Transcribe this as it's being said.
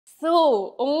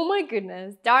So, oh my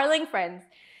goodness, darling friends,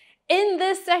 in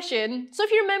this session, so if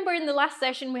you remember in the last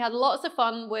session, we had lots of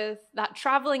fun with that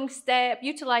traveling step,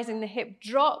 utilizing the hip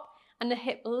drop and the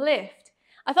hip lift.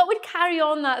 I thought we'd carry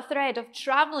on that thread of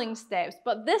traveling steps,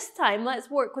 but this time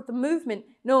let's work with the movement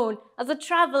known as a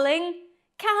traveling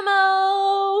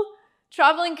camel.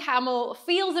 Traveling camel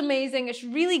feels amazing. It's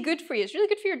really good for you. It's really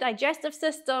good for your digestive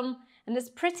system, and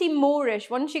it's pretty more-ish.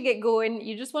 Once you get going,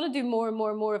 you just want to do more and more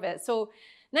and more of it. So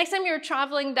next time you're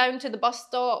traveling down to the bus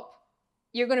stop,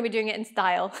 you're going to be doing it in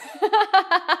style.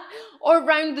 Or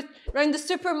round the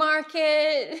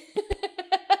supermarket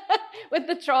with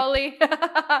the trolley.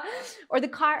 Or the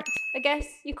cart, I guess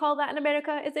you call that in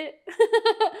America, is it?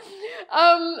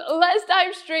 Let's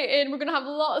dive straight in. We're going to have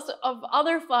lots of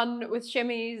other fun with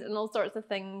shimmies and all sorts of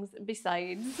things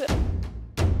besides.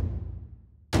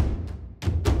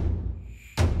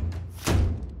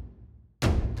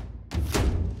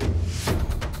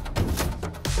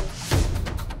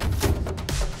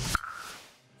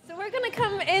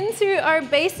 Come into our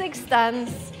basic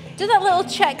stance. Do that little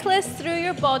checklist through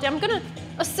your body. I'm going to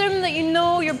assume that you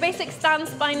know your basic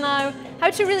stance by now, how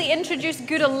to really introduce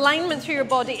good alignment through your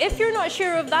body. If you're not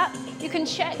sure of that, you can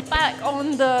check back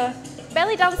on the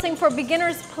Belly Dancing for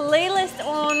Beginners playlist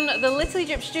on the Little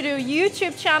Egypt Studio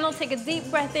YouTube channel. Take a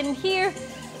deep breath in here.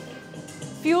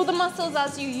 Fuel the muscles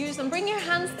as you use them. Bring your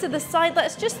hands to the side.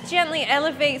 Let's just gently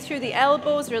elevate through the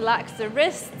elbows, relax the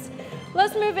wrists.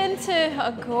 Let's move into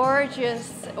a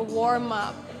gorgeous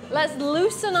warm-up. Let's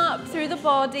loosen up through the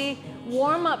body,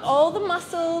 warm up all the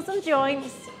muscles and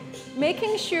joints,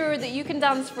 making sure that you can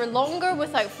dance for longer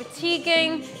without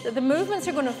fatiguing, that the movements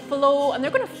are going to flow and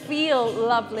they're going to feel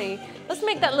lovely. Let's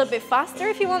make that a little bit faster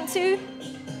if you want to.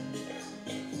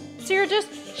 So you're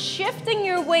just shifting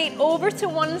your weight over to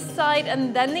one side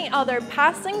and then the other,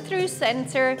 passing through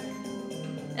center.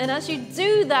 And as you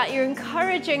do that, you're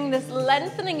encouraging this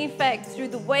lengthening effect through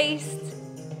the waist.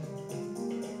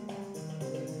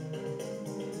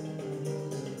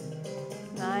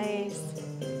 Nice.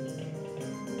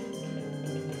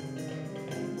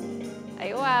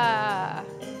 Aywa.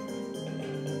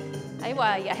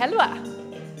 Aywa, ya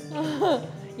helwa.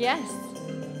 Yes.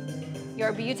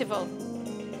 You're beautiful.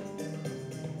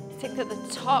 Take to the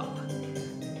top.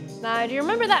 Now, do you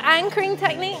remember that anchoring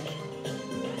technique?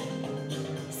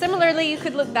 Similarly, you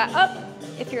could look that up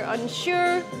if you're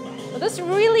unsure. Well, this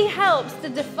really helps to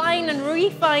define and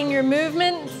refine your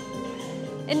movement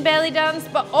in belly dance,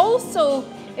 but also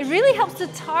it really helps to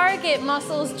target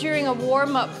muscles during a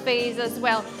warm-up phase as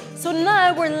well. So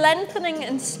now we're lengthening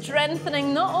and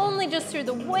strengthening not only just through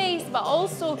the waist, but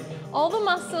also all the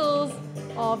muscles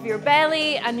of your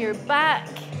belly and your back.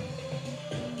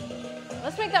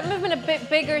 Let's make that movement a bit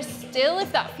bigger still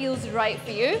if that feels right for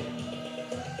you.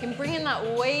 You can bring in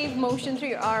that wave motion through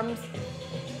your arms.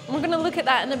 And we're going to look at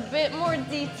that in a bit more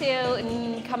detail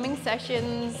in coming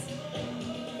sessions.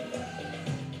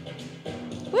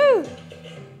 Woo!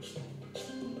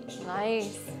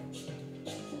 Nice.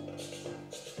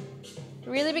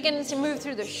 Really beginning to move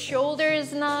through the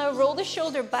shoulders now. Roll the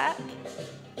shoulder back.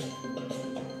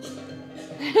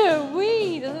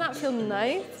 Wee! Doesn't that feel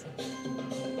nice?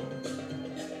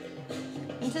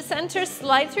 Into center,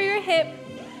 slide through your hip.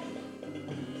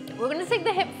 We're going to take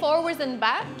the hip forwards and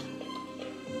back.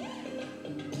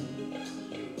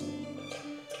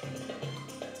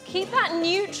 Keep that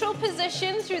neutral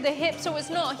position through the hip so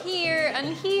it's not here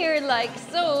and here like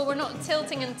so. We're not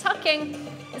tilting and tucking.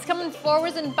 It's coming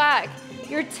forwards and back.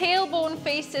 Your tailbone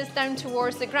faces down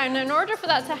towards the ground. Now, in order for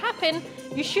that to happen,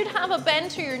 you should have a bend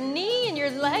to your knee and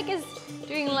your leg is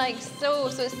doing like so.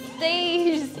 So it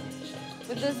stays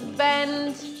with this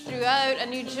bend throughout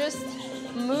and you just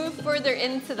move further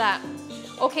into that.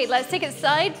 Okay, let's take it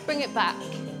side, bring it back.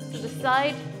 To the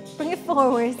side, bring it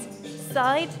forwards.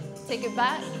 Side, take it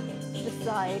back. To the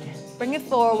side, bring it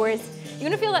forwards. You're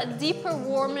going to feel that deeper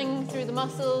warming through the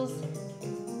muscles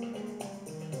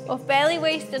of belly,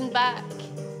 waist, and back.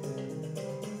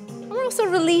 And we're also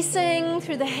releasing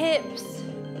through the hips.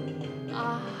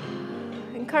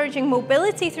 Encouraging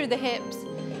mobility through the hips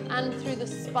and through the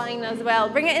spine as well.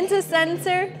 Bring it into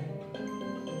center.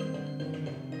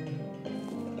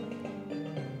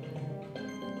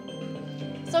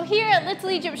 So here at Little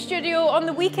Egypt Studio on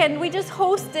the weekend, we just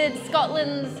hosted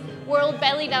Scotland's World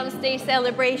Belly Dance Day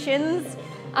celebrations.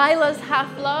 Isla's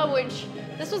Hafla, which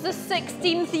this was the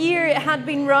 16th year it had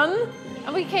been run.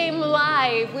 And we came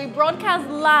live, we broadcast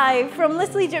live from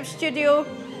Little Egypt Studio.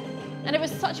 And it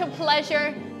was such a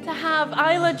pleasure to have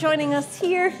Isla joining us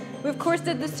here. We of course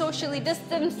did the socially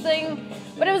distancing,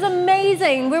 but it was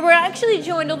amazing. We were actually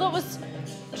joined, although it was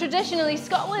traditionally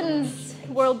Scotland's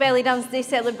World Belly Dance Day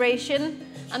celebration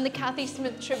and the Kathy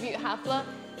Smith Tribute Hafla,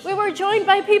 we were joined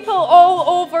by people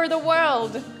all over the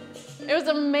world. It was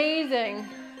amazing.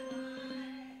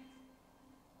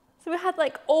 So we had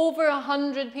like over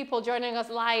 100 people joining us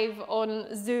live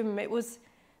on Zoom. It was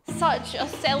such a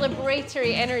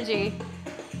celebratory energy.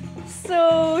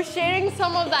 So sharing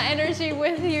some of that energy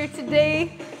with you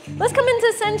today. Let's come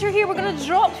into center here. We're going to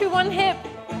drop through one hip,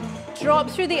 drop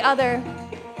through the other,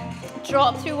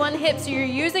 drop through one hip. So you're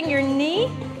using your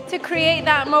knee to create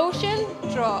that motion.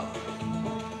 Drop,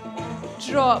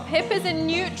 drop. Hip is in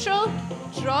neutral.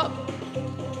 Drop,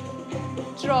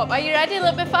 drop. Are you ready? A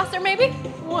little bit faster maybe?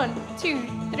 1,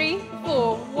 2, 3,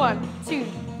 4. 1, 2,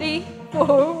 3,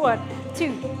 4. 1,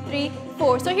 2, 3,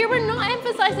 4. So here we're not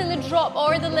emphasizing the drop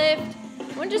or the lift.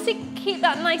 We want just to keep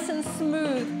that nice and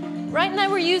smooth. Right now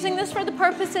we're using this for the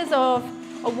purposes of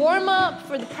a warm-up,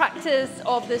 for the practice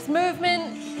of this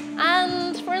movement,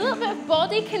 and for a little bit of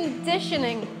body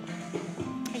conditioning.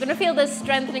 You're going to feel this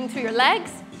strengthening through your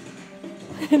legs.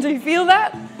 Do you feel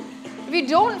that? If you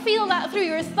don't feel that through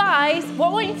your thighs, what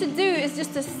I want you to do is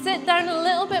just to sit down a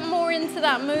little bit more into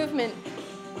that movement.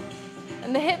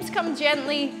 And the hips come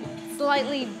gently,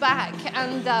 slightly back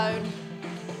and down.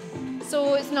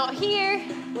 So it's not here,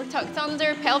 we're tucked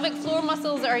under, pelvic floor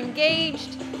muscles are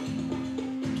engaged.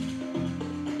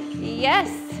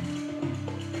 Yes.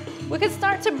 We could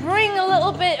start to bring a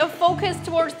little bit of focus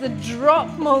towards the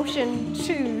drop motion.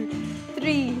 2,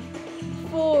 3,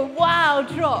 4. Wow,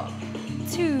 drop.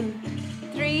 2,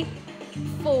 3,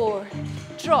 4.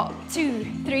 Drop. 2,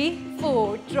 3,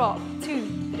 4. Drop.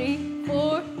 2, 3,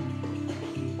 4.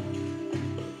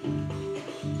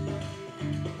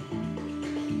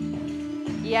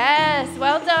 Yes,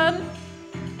 well done.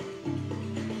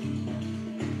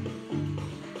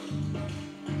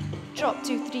 Drop,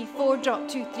 2, 3, 4, drop,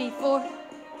 2, 3, 4.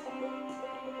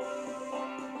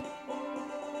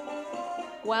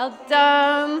 Well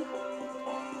done.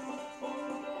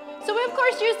 So we of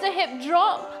course used a hip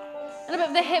drop and a bit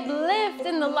of the hip lift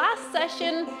in the last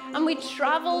session, and we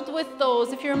traveled with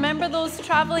those. If you remember those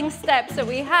traveling steps that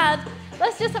we had,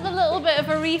 let's just have a little bit of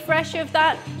a refresh of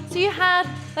that. So you had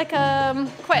like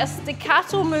quite a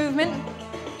staccato movement.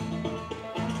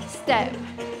 Step,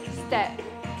 step,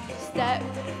 step,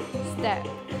 step,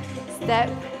 step,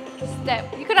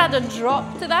 step. You could add a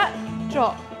drop to that.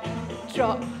 Drop,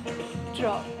 drop,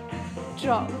 drop,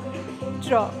 drop,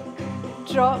 drop,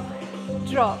 drop,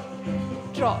 drop,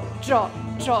 drop, drop,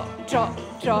 drop,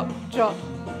 drop, drop, drop.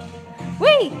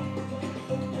 Whee!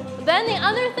 Then the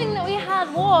other thing that we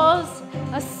had was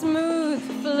a smooth,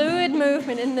 fluid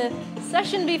movement in the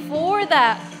session before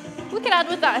that. We could add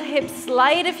with that hip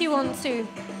slide if you want to.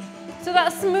 So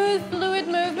that smooth, fluid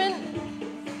movement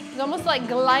is almost like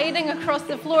gliding across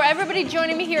the floor. Everybody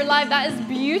joining me here live, that is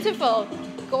beautiful,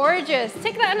 gorgeous.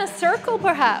 Take that in a circle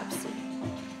perhaps.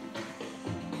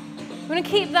 I'm going to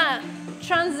keep that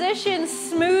transition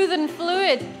smooth and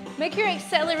fluid. Make your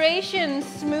acceleration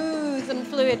smooth and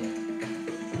fluid.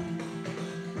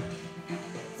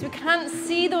 So we can't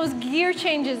see those gear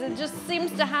changes, it just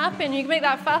seems to happen. You can make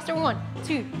that faster. 1,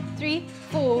 2, 3,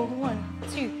 4. 1,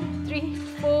 2, 3,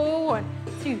 4. 1,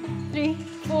 2, 3,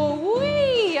 4.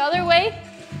 Whee! Other way.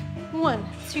 1,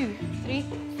 2, 3,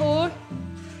 4.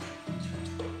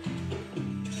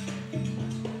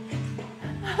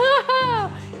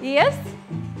 Yes?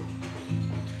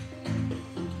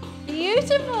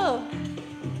 Beautiful.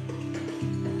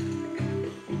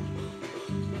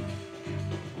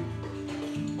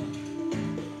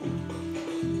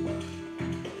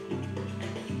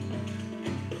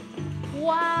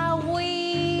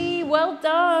 Wowee, well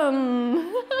done.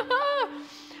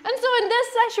 And so in this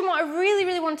session, what I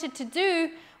really wanted to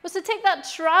do was to take that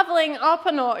traveling up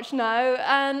a notch now.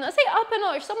 And I say up a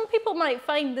notch, some people might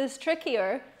find this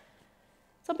trickier.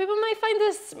 Some people might find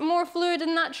this more fluid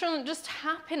and natural, and it just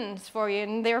happens for you,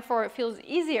 and therefore it feels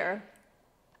easier.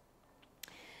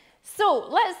 So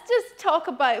let's just talk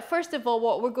about, first of all,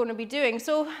 what we're going to be doing.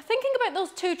 So thinking about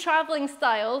those two traveling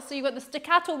styles, so you've got the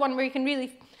staccato one where you can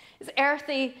really, it's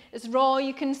earthy, it's raw,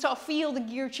 you can sort of feel the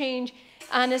gear change,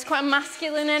 and it's quite a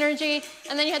masculine energy.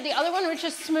 And then you had the other one which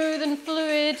is smooth and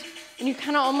fluid, and you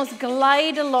kind of almost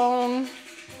glide along.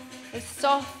 It's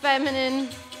soft, feminine.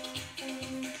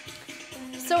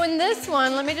 So in this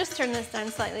one, let me just turn this down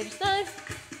slightly just now.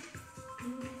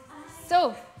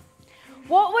 So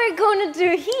what we're going to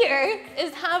do here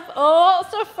is have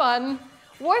lots of fun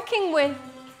working with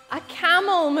a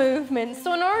camel movement.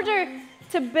 So in order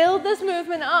to build this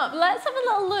movement up, let's have a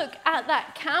little look at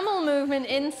that camel movement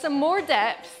in some more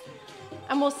depth,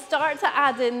 and we'll start to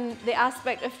add in the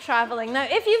aspect of traveling. Now,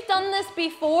 if you've done this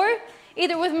before,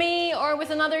 either with me or with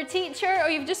another teacher, or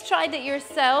you've just tried it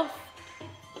yourself.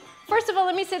 First of all,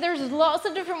 let me say there's lots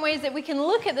of different ways that we can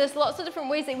look at this, lots of different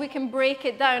ways that we can break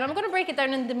it down. I'm going to break it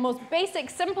down in the most basic,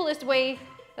 simplest way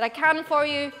that I can for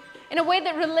you, in a way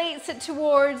that relates it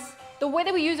towards the way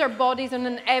that we use our bodies on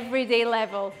an everyday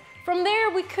level. From there,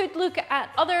 we could look at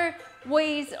other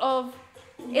ways of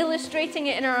illustrating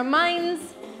it in our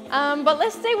minds, but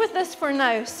let's stay with this for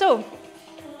now. So,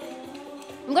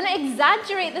 I'm going to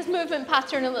exaggerate this movement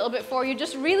pattern a little bit for you,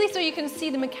 just really so you can see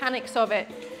the mechanics of it.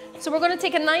 So we're going to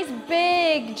take a nice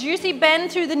big juicy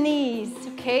bend through the knees,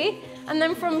 okay? And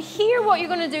then from here what you're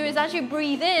going to do is as you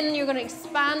breathe in, you're going to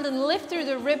expand and lift through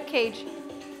the rib cage.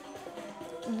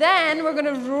 Then we're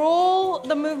going to roll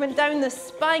the movement down the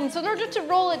spine. So in order to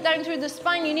roll it down through the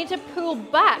spine, you need to pull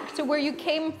back to where you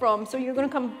came from. So you're going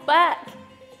to come back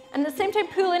and at the same time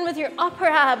pull in with your upper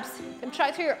abs.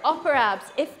 Contract through your upper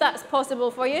abs if that's possible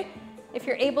for you. If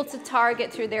you're able to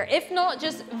target through there. If not,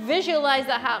 just visualize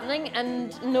that happening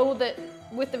and know that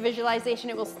with the visualization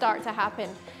it will start to happen.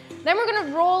 Then we're going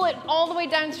to roll it all the way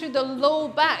down through the low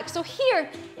back. So here,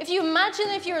 if you imagine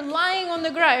if you're lying on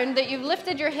the ground that you've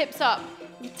lifted your hips up,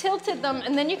 you've tilted them,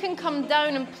 and then you can come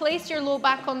down and place your low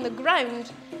back on the ground.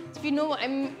 So if you know what I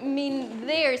mean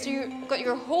there, so you've got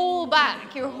your whole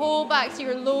back to your low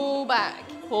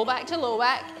back, whole back to low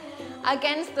back,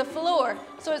 against the floor.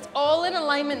 So it's all in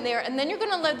alignment there, and then you're going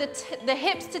to allow the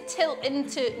hips to tilt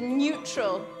into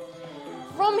neutral.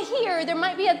 From here, there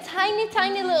might be a tiny,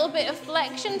 tiny little bit of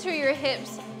flexion through your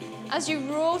hips as you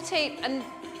rotate and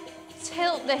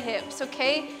tilt the hips,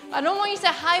 okay? I don't want you to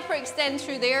hyperextend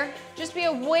through there. Just be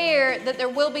aware that there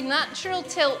will be natural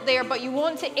tilt there, but you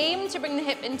want to aim to bring the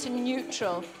hip into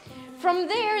neutral. From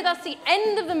there, that's the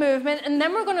end of the movement, and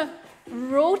then we're going to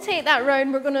rotate that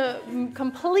round. We're going to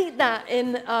complete that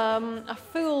in a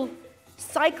full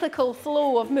cyclical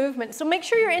flow of movement. So make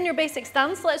sure you're in your basic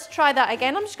stance. Let's try that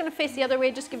again. I'm just going to face the other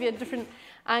way, just give you a different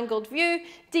angled view.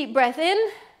 Deep breath in.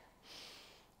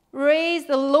 Raise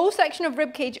the low section of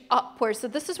rib cage upwards. So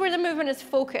this is where the movement is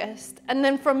focused. And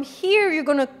then from here, you're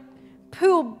going to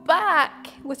pull back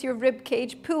with your rib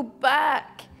cage. Pull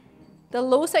back. The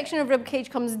low section of rib cage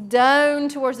comes down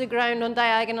towards the ground on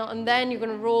diagonal, and then you're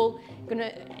going to roll. You're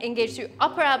going to engage through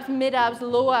upper abs, mid abs,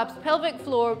 low abs, pelvic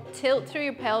floor, tilt through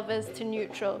your pelvis to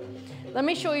neutral. Let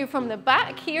me show you from the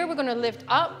back here. We're going to lift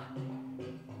up,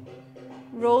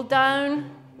 roll down.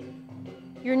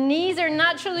 Your knees are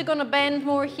naturally going to bend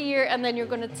more here, and then you're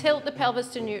going to tilt the pelvis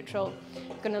to neutral.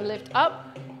 You're going to lift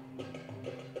up,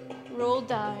 roll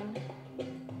down.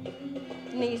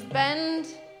 Knees bend,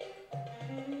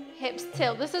 hips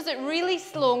tilt. This is it really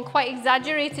slow and quite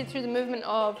exaggerated through the movement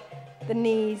of the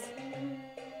knees.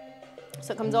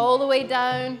 So it comes all the way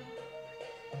down.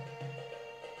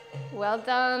 Well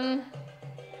done.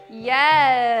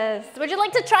 Yes. Would you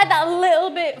like to try that a little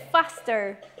bit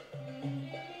faster?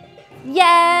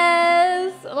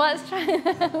 Yes. Let's try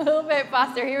a little bit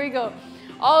faster. Here we go.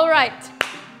 All right.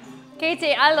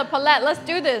 Katie, Isla, Paulette, let's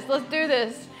do this. Let's do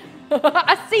this.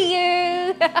 I see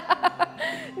you.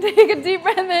 Take a deep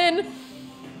breath in.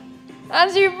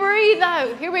 As you breathe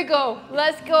out, here we go.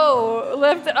 Let's go.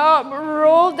 Lift up,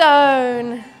 roll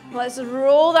down. Let's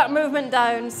roll that movement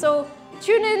down. So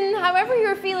tune in however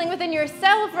you're feeling within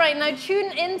yourself right now.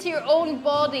 Tune into your own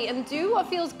body and do what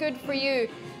feels good for you.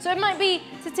 So it might be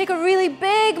to take a really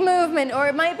big movement, or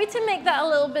it might be to make that a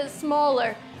little bit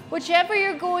smaller. Whichever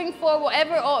you're going for,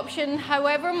 whatever option,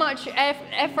 however much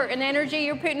effort and energy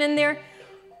you're putting in there,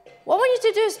 what I want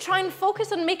you to do is try and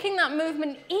focus on making that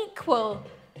movement equal.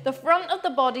 The front of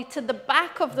the body to the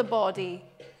back of the body,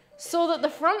 so that the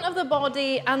front of the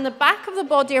body and the back of the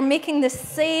body are making the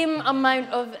same amount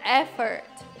of effort.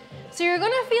 So you're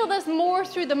going to feel this more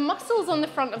through the muscles on the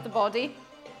front of the body,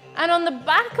 and on the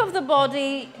back of the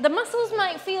body, the muscles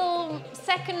might feel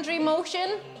secondary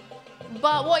motion,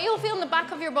 but what you'll feel in the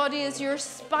back of your body is your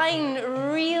spine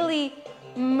really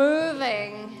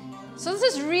moving. So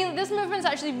this movement is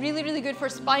actually really, really good for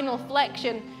spinal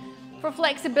flexion, for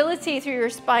flexibility through your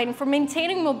spine, for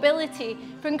maintaining mobility,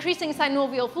 for increasing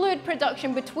synovial fluid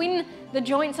production between the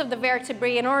joints of the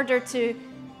vertebrae in order to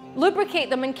lubricate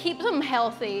them and keep them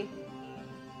healthy.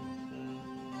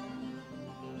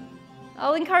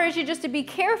 I'll encourage you just to be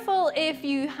careful if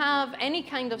you have any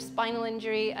kind of spinal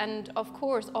injury, and of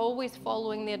course always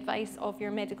following the advice of your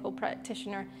medical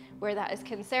practitioner where that is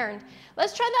concerned.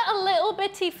 Let's try that a little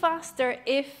bit faster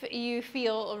if you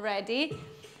feel ready.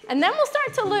 And then we'll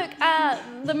start to look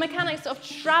at the mechanics of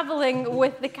traveling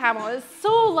with the camel. It's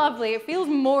so lovely. It feels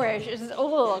Moorish. It's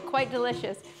quite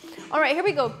delicious. All right, here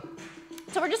we go.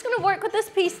 So we're just going to work with this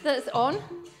piece that's on.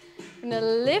 I'm going to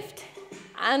lift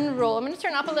and roll. I'm going to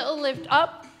turn up a little. Lift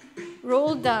up,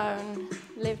 roll down.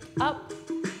 Lift up,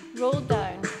 roll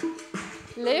down.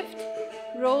 Lift,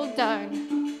 roll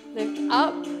down. Lift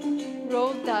up,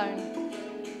 roll down.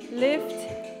 Lift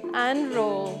and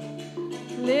roll.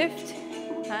 Lift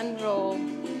and roll.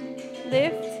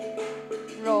 Lift,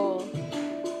 roll.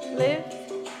 Lift,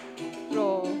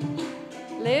 roll.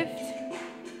 Lift,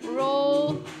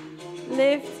 roll.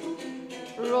 Lift,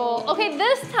 roll. Okay,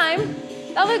 this time,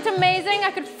 that looked amazing.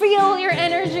 I could feel your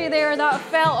energy there. That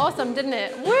felt awesome, didn't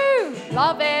it? Woo!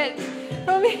 Love it.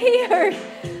 From here,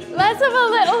 let's have a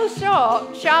little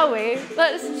shot, shall we?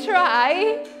 Let's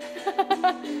try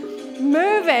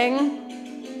moving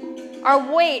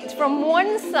our weight from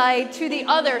one side to the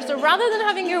other. So rather than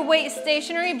having your weight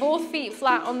stationary, both feet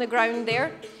flat on the ground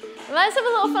there, let's have a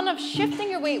little fun of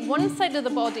shifting your weight one side of the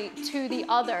body to the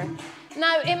other.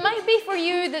 Now, it might be for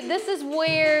you that this is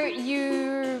where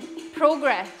you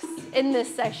progress in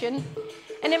this session.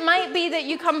 And it might be that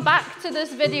you come back to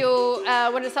this video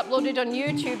when it's uploaded on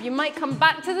YouTube. You might come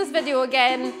back to this video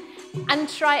again and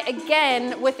try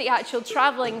again with the actual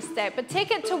traveling step. But take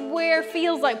it to where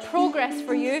feels like progress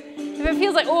for you. If it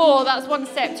feels like, oh, that's one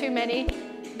step too many,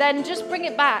 then just bring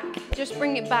it back. Just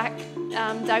bring it back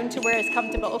down to where it's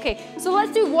comfortable. Okay, so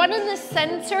let's do one in the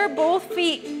center, both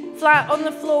feet flat on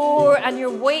the floor, and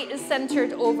your weight is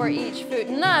centered over each foot.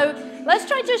 Now, let's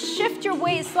try to shift your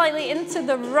weight slightly into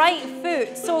the right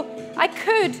foot. So I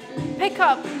could pick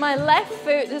up my left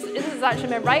foot. This is actually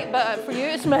my right, but for you,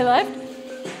 it's my left.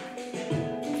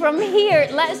 From here,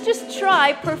 let's just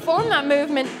try perform that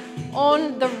movement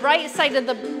on the right side of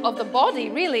the body,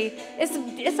 really.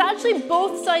 It's actually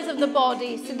both sides of the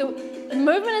body. So the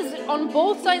movement is on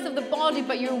both sides of the body,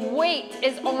 but your weight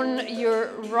is on your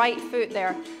right foot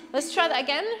there. Let's try that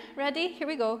again. Ready? Here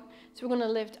we go. So we're going to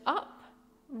lift up,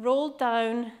 roll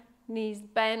down, knees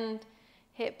bend,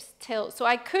 hips tilt. So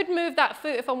I could move that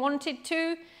foot if I wanted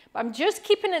to, but I'm just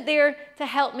keeping it there to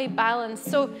help me balance.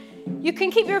 So you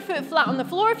can keep your foot flat on the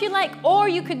floor if you like, or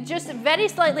you could just very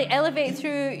slightly elevate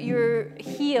through your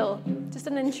heel, just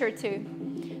an inch or two.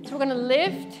 So we're going to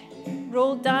lift,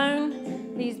 roll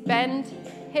down, knees bend,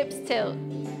 hips tilt.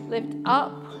 Lift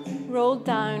up, roll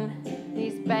down,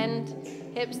 knees bend,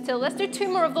 hips tilt. Let's do two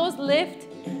more of those. Lift,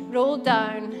 roll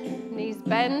down, knees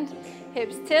bend,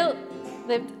 hips tilt.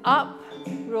 Lift up,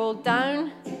 roll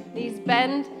down, knees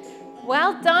bend.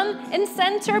 Well done. In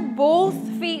center, both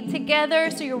feet together,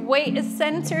 so your weight is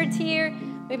centered here.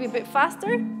 Maybe a bit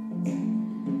faster.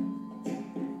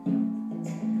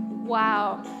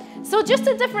 Wow. So just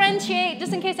to differentiate,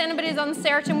 just in case anybody's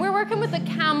uncertain, we're working with a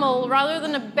camel rather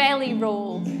than a belly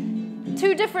roll.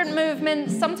 Two different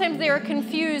movements. Sometimes they are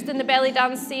confused in the belly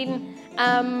dance scene.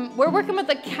 We're working with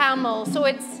a camel, so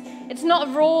it's not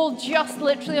a roll just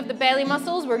literally of the belly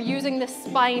muscles. We're using the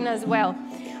spine as well.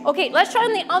 Okay, let's try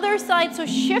on the other side. So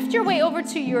shift your weight over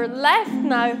to your left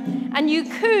now, and you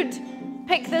could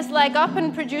pick this leg up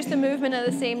and produce the movement at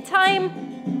the same time.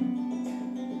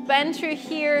 Bend through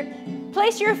here.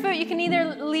 Place your foot, you can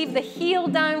either leave the heel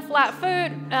down, flat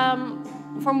foot,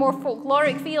 for more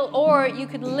folkloric feel, or you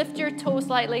could lift your toe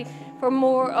slightly for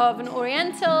more of an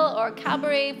oriental or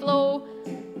cabaret flow.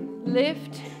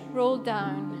 Lift, roll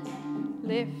down,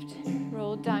 lift,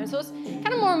 roll down. So it's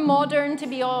kind of more modern to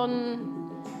be on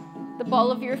the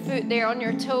ball of your foot there on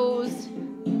your toes.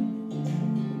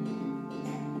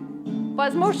 But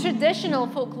it's more traditional,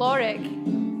 folkloric.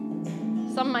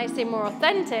 Some might say more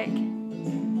authentic.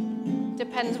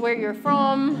 Depends where you're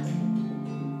from.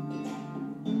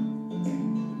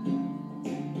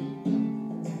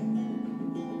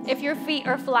 If your feet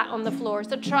are flat on the floor.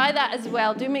 So try that as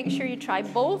well. Do make sure you try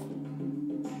both.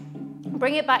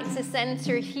 Bring it back to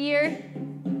center here.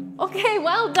 Okay,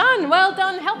 well done, well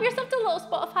done. Help yourself to a little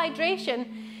spot of hydration.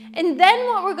 And then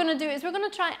what we're gonna do is we're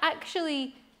gonna try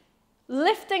actually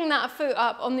lifting that foot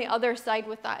up on the other side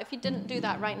with that, if you didn't do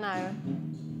that right now.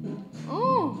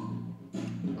 Ooh.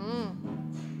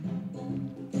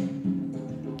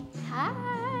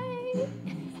 Hi.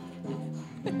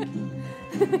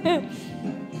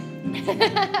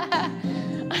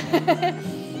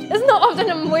 It's not often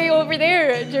I'm way over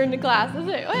there during the class, is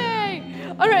it? Hey.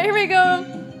 All right, here we go.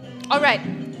 All right.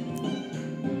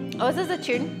 Oh, this is a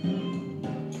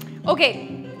tune.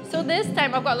 Okay, so this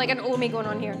time I've got like an omi going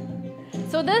on here.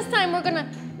 So this time we're gonna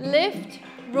lift,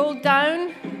 roll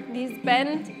down, knees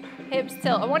bend, hips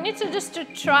tilt. I want you to just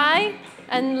try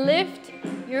and lift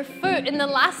your foot in the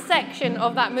last section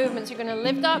of that movement. So you're gonna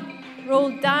lift up, roll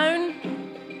down,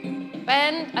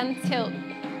 bend and tilt.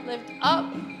 Lift up,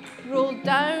 roll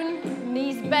down,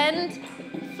 knees bend,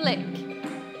 flick.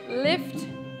 Lift,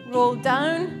 roll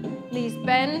down, knees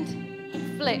bend,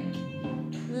 flick.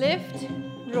 Lift,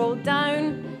 roll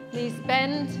down, knees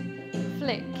bend,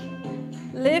 flick.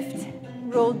 Lift,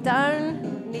 roll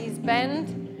down, knees bend,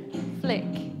 flick.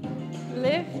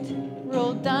 Lift,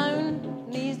 roll down,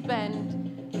 knees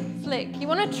bend, flick. You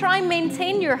want to try and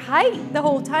maintain your height the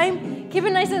whole time. Keep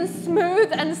it nice and smooth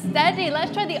and steady.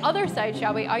 Let's try the other side,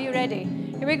 shall we? Are you ready?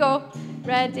 Here we go.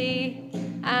 Ready,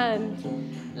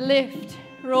 and lift,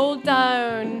 roll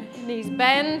down, knees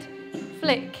bend,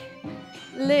 flick.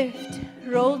 Lift,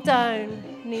 roll down,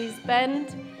 knees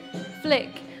bend,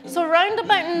 flick. So round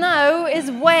about now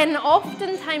is when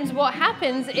oftentimes what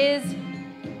happens is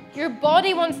your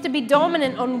body wants to be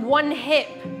dominant on one hip.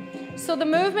 So the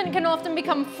movement can often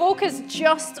become focused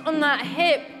just on that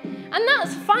hip. And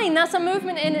that's fine, that's a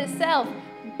movement in itself.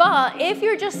 But if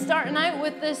you're just starting out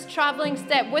with this traveling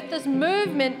step, with this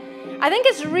movement, I think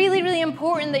it's really, really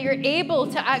important that you're able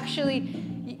to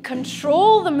actually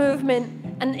control the movement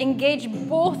and engage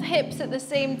both hips at the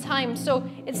same time. So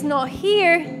it's not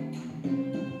here,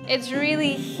 it's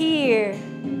really here.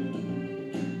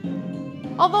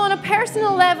 Although on a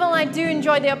personal level, I do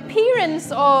enjoy the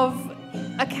appearance of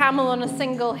a camel on a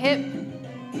single hip.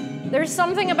 There's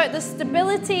something about the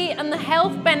stability and the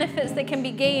health benefits that can be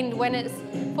gained when it's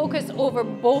focused over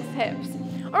both hips.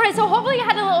 All right, so hopefully you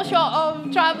had a little shot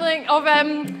of traveling, of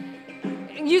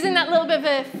using that little bit of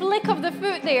a flick of the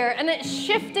foot there, and it's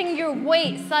shifting your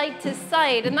weight side to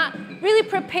side, and that really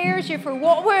prepares you for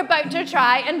what we're about to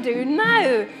try and do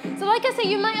now. So like I say,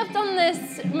 you might have done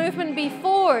this movement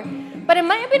before, but it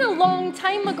might have been a long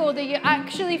time ago that you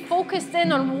actually focused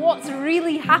in on what's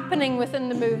really happening within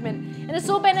the movement. And it's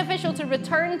so beneficial to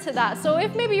return to that. So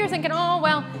if maybe you're thinking, oh,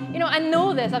 well, you know, I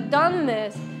know this, I've done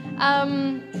this.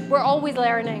 We're always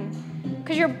learning.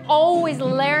 Because you're always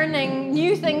learning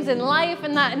new things in life,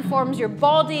 and that informs your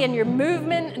body and your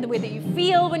movement and the way that you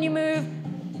feel when you move.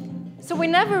 So we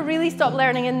never really stop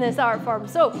learning in this art form.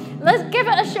 So let's give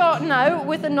it a shot now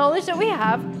with the knowledge that we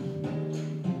have.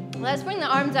 Let's bring the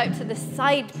arms out to the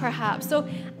side, perhaps. So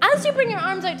as you bring your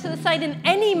arms out to the side in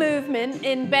any movement,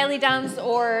 in belly dance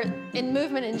or in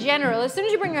movement in general, as soon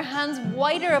as you bring your hands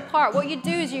wider apart, what you do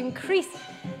is you increase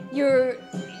your,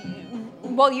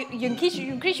 well, you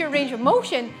increase your range of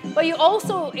motion, but you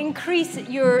also increase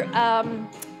your,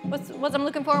 what I'm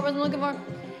looking for?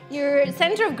 Your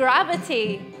center of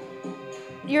gravity.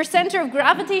 Your center of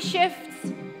gravity shifts,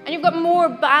 and you've got more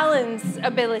balance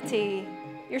ability.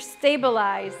 You're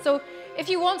stabilized. So if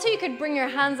you want to, you could bring your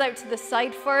hands out to the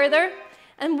side further.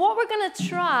 And what we're going to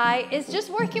try is just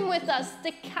working with that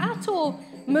staccato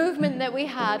movement that we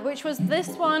had, which was this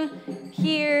one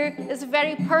here. It's a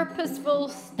very purposeful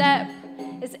step.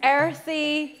 It's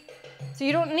earthy. So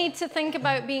you don't need to think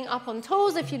about being up on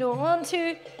toes if you don't want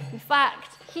to. In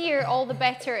fact, here, all the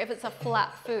better if it's a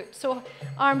flat foot. So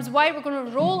arms wide, we're going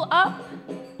to roll up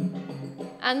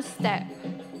and step.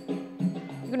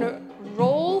 We're going to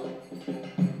roll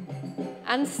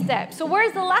and step. So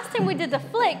whereas the last time we did the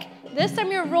flick, this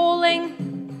time you're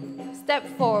rolling, step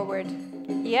forward.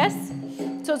 Yes?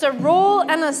 So it's a roll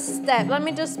and a step. Let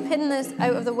me just pin this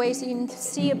out of the way so you can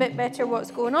see a bit better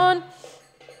what's going on.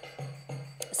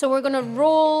 So we're going to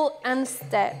roll and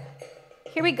step.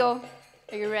 Here we go.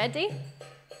 Are you ready?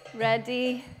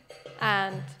 Ready,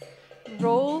 and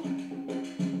roll,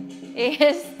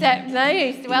 step.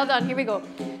 Nice, well done. Here we go.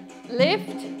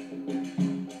 Lift,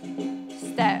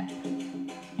 step.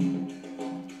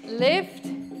 Lift,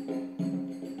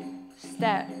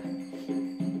 step.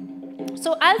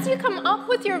 So as you come up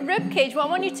with your rib cage, what I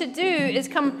want you to do is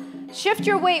shift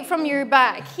your weight from your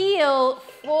back heel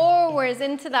forwards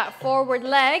into that forward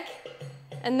leg.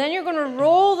 And then you're going to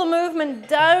roll the movement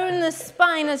down the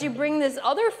spine as you bring this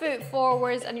other foot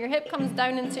forwards, and your hip comes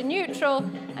down into neutral,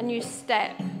 and you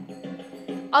step.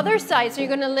 Other side, so you're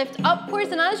going to lift upwards,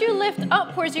 and as you lift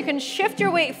upwards, you can shift your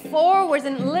weight forwards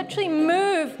and literally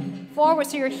move forward.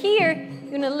 So you're here, you're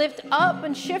going to lift up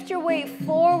and shift your weight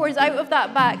forwards out of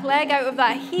that back leg, out of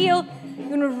that heel. You're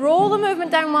going to roll the movement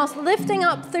down whilst lifting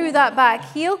up through that back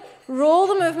heel. Roll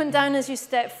the movement down as you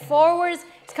step forwards.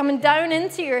 It's coming down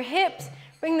into your hips.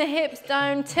 Bring the hips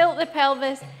down, tilt the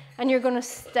pelvis, and you're going to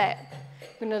step.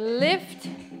 You're going to lift,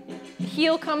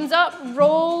 heel comes up,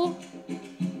 roll,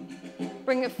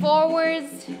 bring it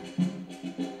forwards,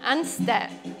 and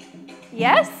step.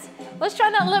 Yes? Let's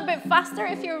try that a little bit faster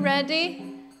if you're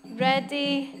ready.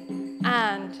 Ready,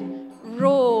 and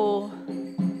roll,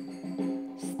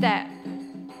 step.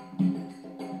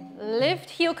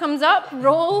 Lift, heel comes up,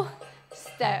 roll,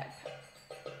 step.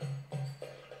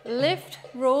 Lift,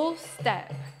 roll,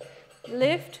 step.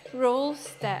 Lift, roll,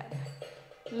 step.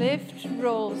 Lift,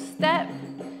 roll, step.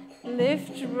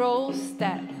 Lift, roll,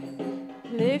 step.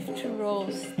 lift, roll,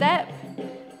 step,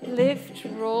 lift,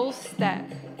 roll, step,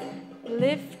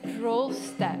 lift, roll,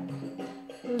 step,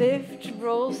 lift,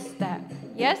 roll, step.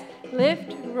 Yes,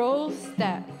 lift, roll,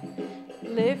 step,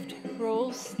 lift,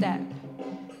 roll, step,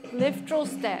 lift, roll,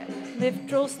 step,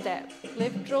 lift, roll, step,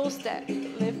 lift, roll, step,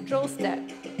 lift, roll, step.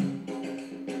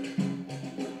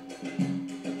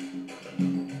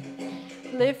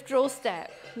 Lift, roll, step,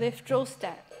 lift, roll,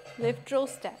 step, lift, roll,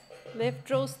 step,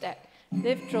 lift, roll, step,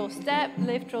 lift, roll, step,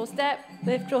 lift, roll, step,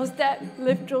 lift, roll, step,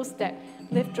 lift, roll, step,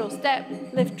 lift, roll, step,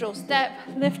 lift, roll, step,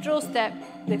 lift, roll, step,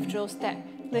 lift, roll, step,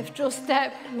 lift, roll,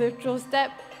 step, lift, roll,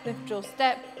 step, lift, roll,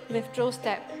 step, lift, roll,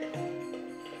 step.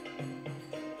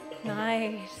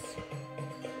 Nice.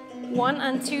 1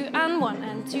 and 2 and 1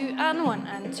 and 2 and 1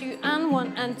 and 2 and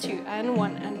 1 and 2 and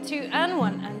 1 and 2 and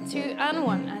 1 and 2 and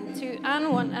 1 and 2 and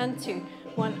 1 and 2.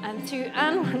 1 and 2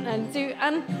 and 1 and 2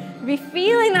 and be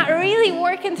feeling that really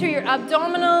working through your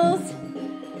abdominals.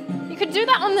 You could do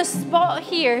that on the spot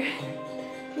here.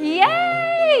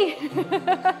 Yay!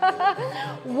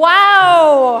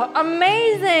 Wow,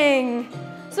 amazing.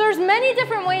 So there's many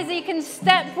different ways that you can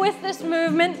step with this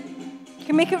movement. You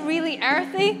can make it really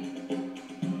earthy.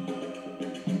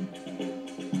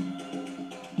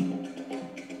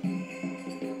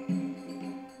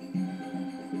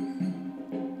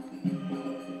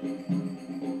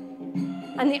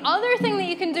 And the other thing that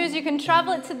you can do is you can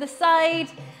travel it to the side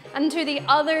and to the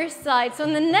other side. So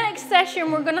in the next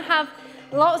session, we're going to have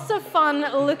lots of fun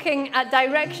looking at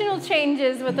directional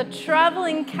changes with a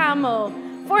traveling camel.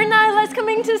 For now, let's come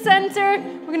into center.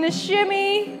 We're going to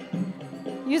shimmy,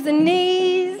 use the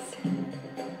knees.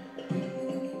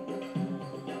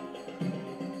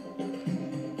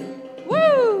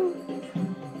 Woo!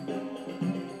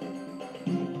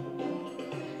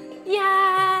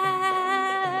 Yeah!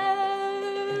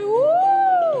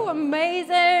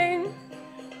 Amazing.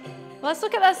 Let's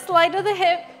look at that slide of the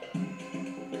hip.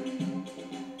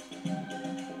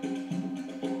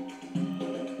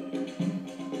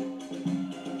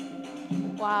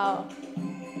 Wow.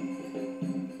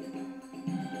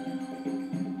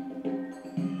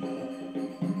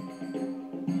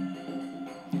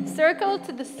 Circle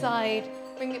to the side,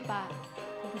 bring it back.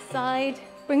 To the side,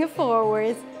 bring it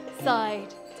forwards,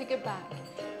 side, take it back.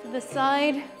 To the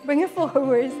side, bring it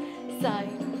forwards, side.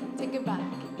 Take it back.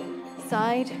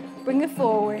 Side, bring it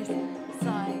forward.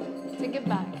 Side, take it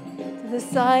back. To the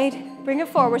side, bring it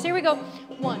forward. Here we go.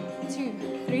 1,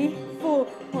 2, 3, 4.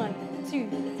 1, 2,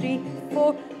 3,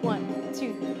 4. 1,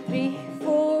 2, 3,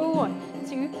 4. 1,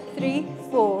 2, 3,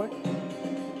 4.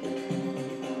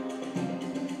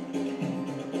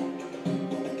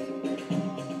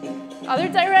 Other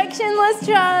direction, let's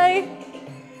try.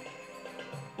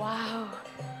 Wow.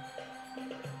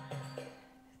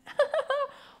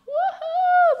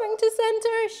 Bring to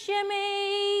center, shimmy.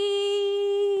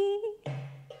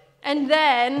 And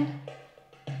then,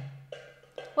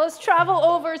 let's travel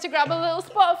over to grab a little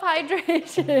spot of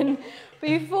hydration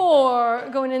before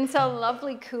going into a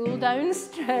lovely cool down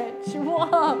stretch.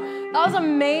 Wow, that was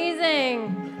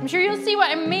amazing. I'm sure you'll see what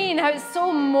I mean, how it's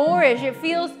so Moorish. It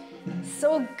feels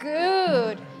so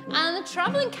good. And the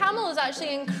traveling camel is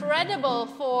actually incredible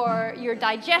for your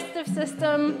digestive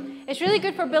system. It's really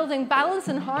good for building balance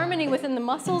and harmony within the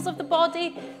muscles of the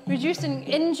body, reducing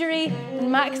injury and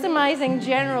maximizing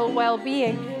general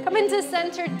well-being. Come into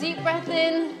center, deep breath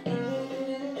in.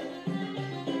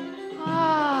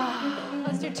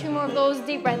 Let's do 2 more of those.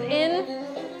 Deep breath in.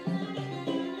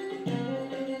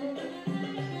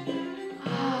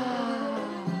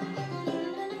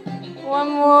 One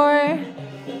more.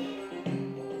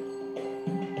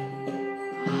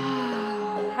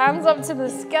 Hands up to the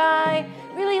sky.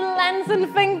 Really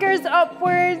lengthen fingers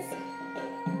upwards.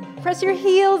 Press your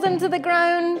heels into the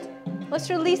ground. Let's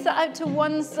release it out to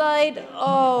one side.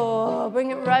 Oh,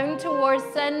 bring it round towards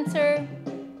center.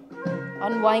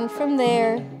 Unwind from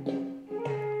there.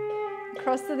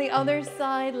 Across to the other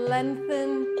side,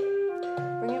 lengthen.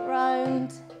 Bring it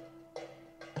round.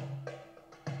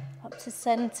 Up to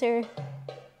center.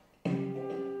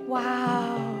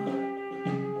 Wow.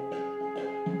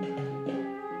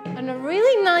 And a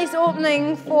really nice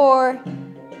opening for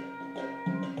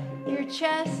your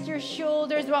chest, your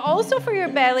shoulders, but also for your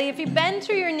belly. If you bend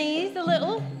through your knees a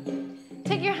little,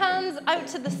 take your hands out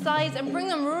to the sides and bring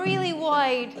them really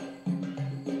wide.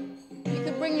 You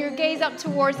could bring your gaze up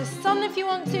towards the sun if you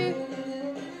want to.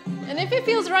 And if it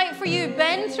feels right for you,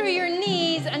 bend through your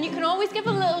knees, and you can always give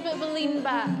a little bit of a lean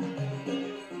back.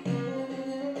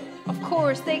 Of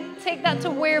course, take that to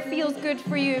where feels good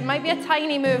for you. It might be a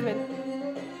tiny movement.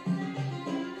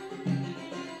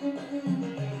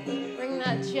 Bring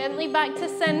that gently back to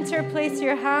center. Place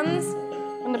your hands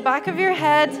on the back of your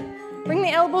head. Bring the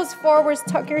elbows forwards,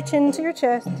 tuck your chin to your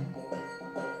chest.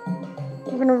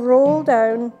 We're going to roll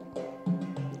down,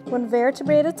 one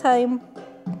vertebrae at a time.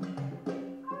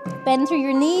 Bend through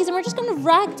your knees, and we're just going to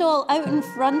ragdoll out in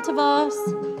front of us.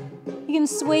 You can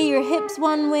sway your hips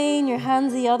one way and your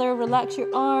hands the other. Relax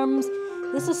your arms.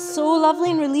 This is so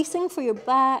lovely and releasing for your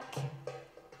back.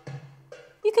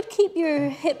 You could keep your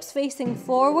hips facing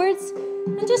forwards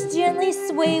and just gently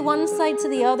sway one side to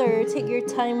the other. Take your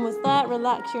time with that.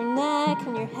 Relax your neck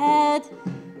and your head.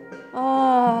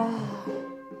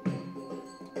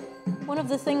 One of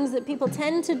the things that people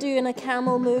tend to do in a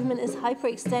camel movement is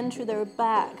hyperextend through their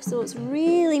back. So it's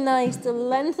really nice to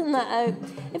lengthen that out.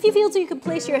 If you feel so, you could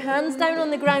place your hands down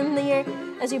on the ground there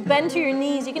as you bend to your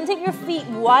knees. You can take your feet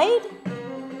wide.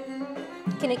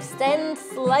 You can extend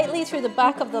slightly through the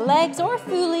back of the legs or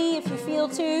fully if you feel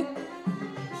to.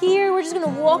 Here, we're just going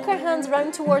to walk our hands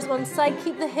round towards one side,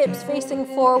 keep the hips facing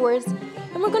forwards.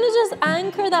 And we're going to just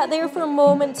anchor that there for a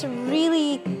moment to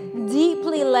really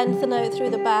deeply lengthen out through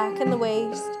the back and the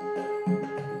waist.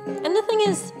 And the thing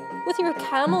is, with your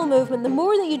camel movement, the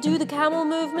more that you do the camel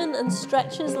movement and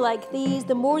stretches like these,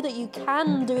 the more that you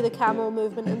can do the camel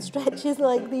movement and stretches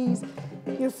like these.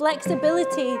 Your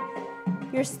flexibility,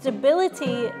 your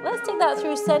stability, let's take that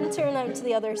through center and out to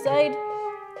the other side.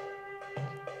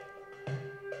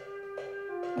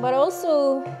 But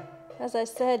also, as I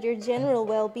said, your general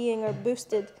well-being are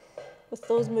boosted with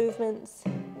those movements.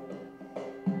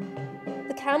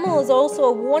 The camel is also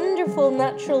a wonderful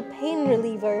natural pain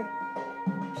reliever,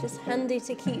 which is handy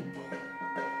to keep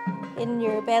in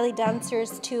your belly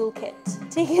dancer's toolkit.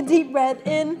 Take a deep breath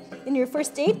in your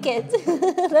first aid kit.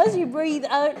 And as you breathe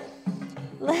out,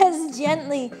 let's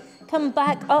gently come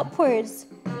back upwards.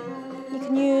 You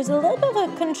can use a little bit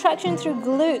of a contraction through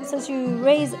glutes as you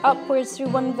raise upwards through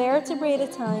one vertebrae at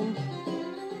a time.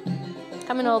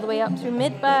 Coming all the way up through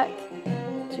mid-back,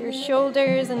 to your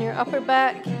shoulders and your upper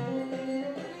back.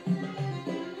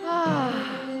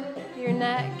 Your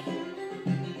neck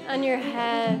and your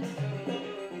head.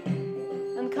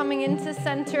 And coming into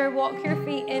center, walk your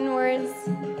feet inwards.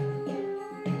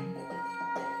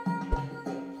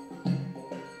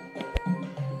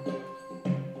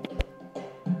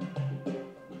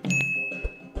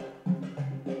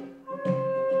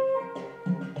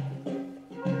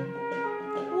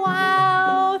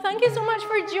 Wow, thank you so much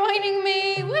for joining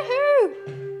me.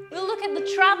 Woohoo! We'll look at the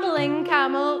traveling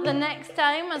camel the next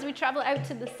time as we travel out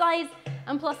to the sides,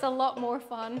 and plus a lot more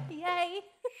fun. Yay!